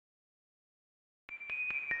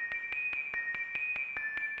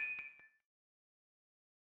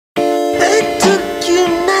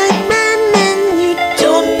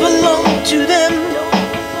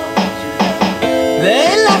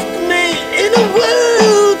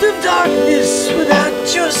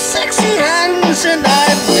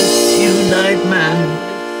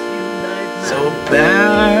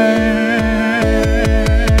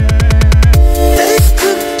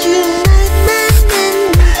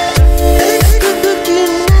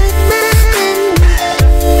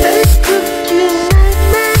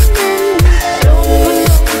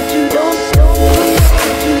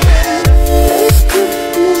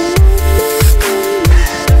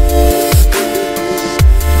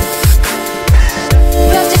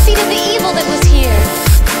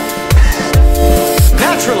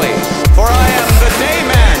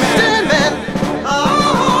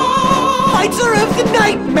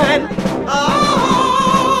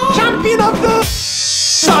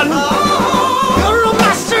son! You're a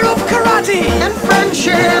master of karate and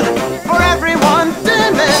friendship for everyone.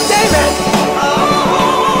 Damon! Damon!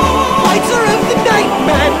 Fighter of the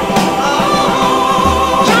Nightmen!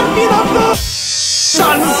 Champion of the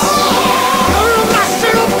sun! You're a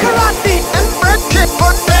master of karate and friendship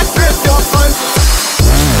for everyone.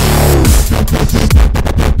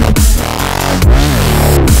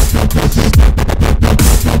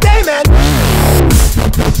 Damon!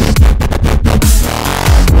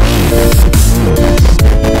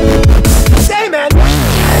 Damon!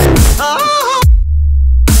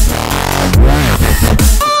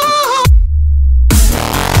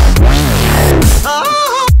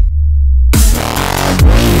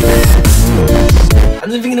 I'm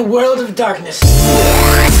living in a world of darkness.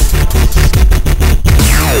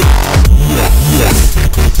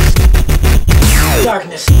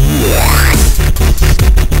 Darkness.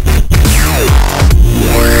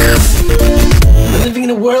 I'm living in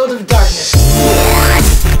a world of darkness.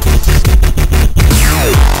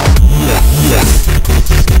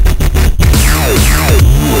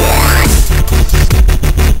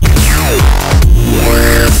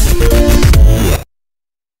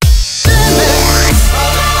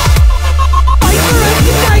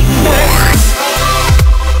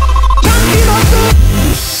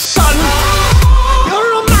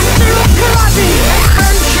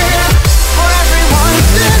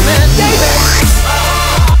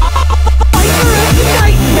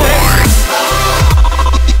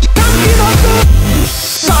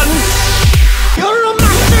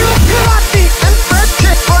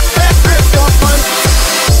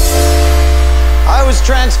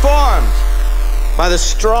 Transformed by the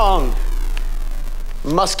strong,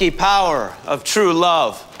 musky power of true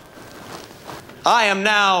love. I am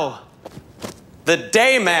now the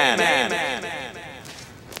Dayman.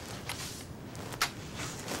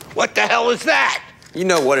 What the hell is that? You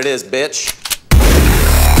know what it is, bitch.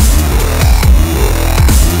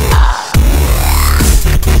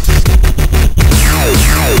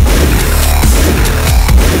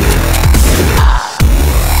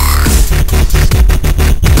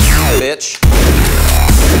 Bitch.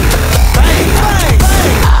 Bang, bang,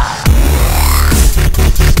 bang.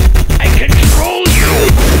 I control you.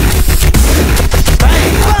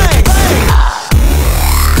 Bang, bang, bang.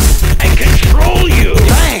 I control you.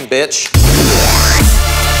 Bang, bitch.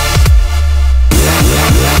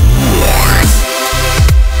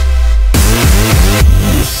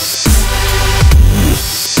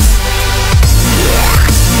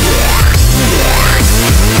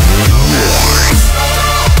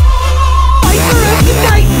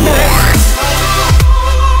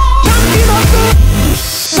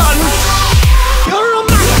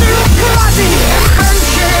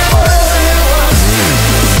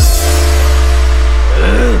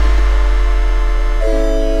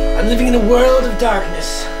 I'm living in a world of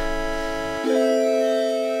darkness.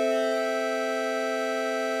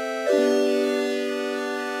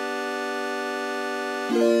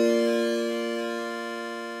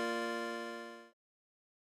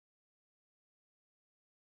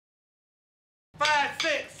 Five,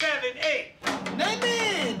 six, seven, eight.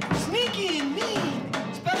 Nightman! Sneaky and mean!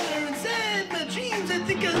 Spider inside my dreams, I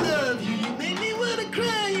think I love you. You make me wanna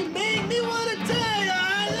cry, you make me wanna die.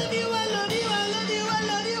 I love you, I love you, I love you, I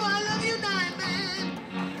love you, I love you, Nightman!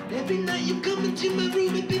 Every night you come into my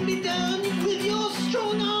room and pin me down with your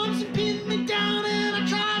strong arms and pin me down, and I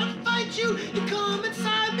try to fight you. You come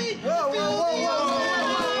inside me. Whoa.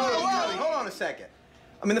 Hold on a second.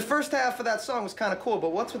 I mean, the first half of that song was kind of cool,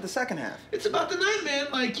 but what's with the second half? It's about the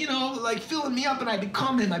Nightman, like, you know, like filling me up and I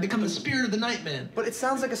become him. I become the spirit of the Nightman. But it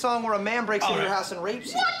sounds like a song where a man breaks into your house and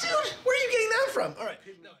rapes you. What, dude? Where are you getting that from? All right.